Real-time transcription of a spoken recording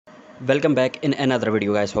Welcome back in another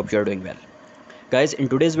video guys, hope you are doing well. Guys, in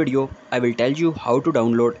today's video, I will tell you how to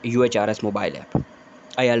download UHRS mobile app.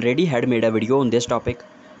 I already had made a video on this topic,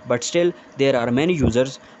 but still there are many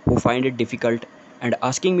users who find it difficult and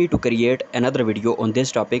asking me to create another video on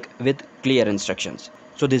this topic with clear instructions.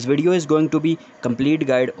 So this video is going to be complete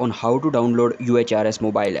guide on how to download UHRS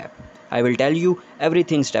mobile app. I will tell you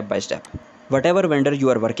everything step by step. Whatever vendor you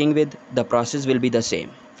are working with, the process will be the same.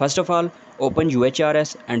 First of all, open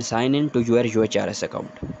UHRS and sign in to your UHRS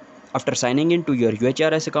account. After signing in to your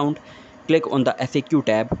UHRS account, click on the FAQ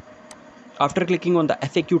tab. After clicking on the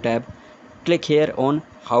FAQ tab, click here on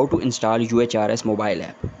how to install UHRS mobile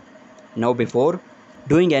app. Now before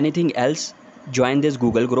doing anything else, join this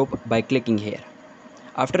Google group by clicking here.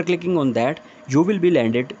 After clicking on that, you will be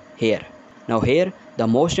landed here. Now here, the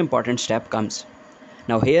most important step comes.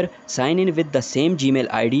 Now here, sign in with the same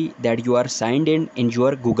Gmail ID that you are signed in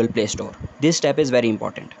your Google Play Store. This step is very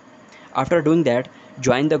important. After doing that,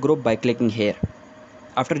 join the group by clicking here.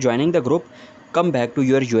 After joining the group, come back to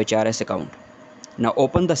your UHRS account. Now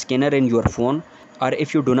open the scanner in your phone, or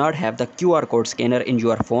if you do not have the QR code scanner in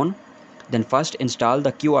your phone, then first install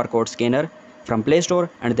the QR code scanner from Play Store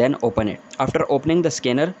and then open it. After opening the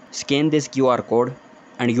scanner, scan this QR code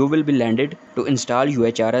and you will be landed to install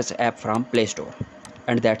UHRS app from Play Store.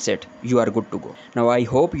 And that's it, you are good to go. Now I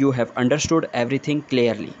hope you have understood everything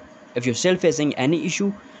clearly. If you're still facing any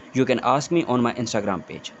issue, you can ask me on my Instagram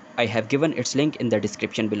page. I have given its link in the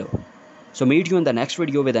description below. So meet you in the next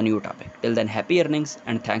video with a new topic. Till then, happy earnings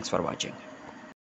and thanks for watching.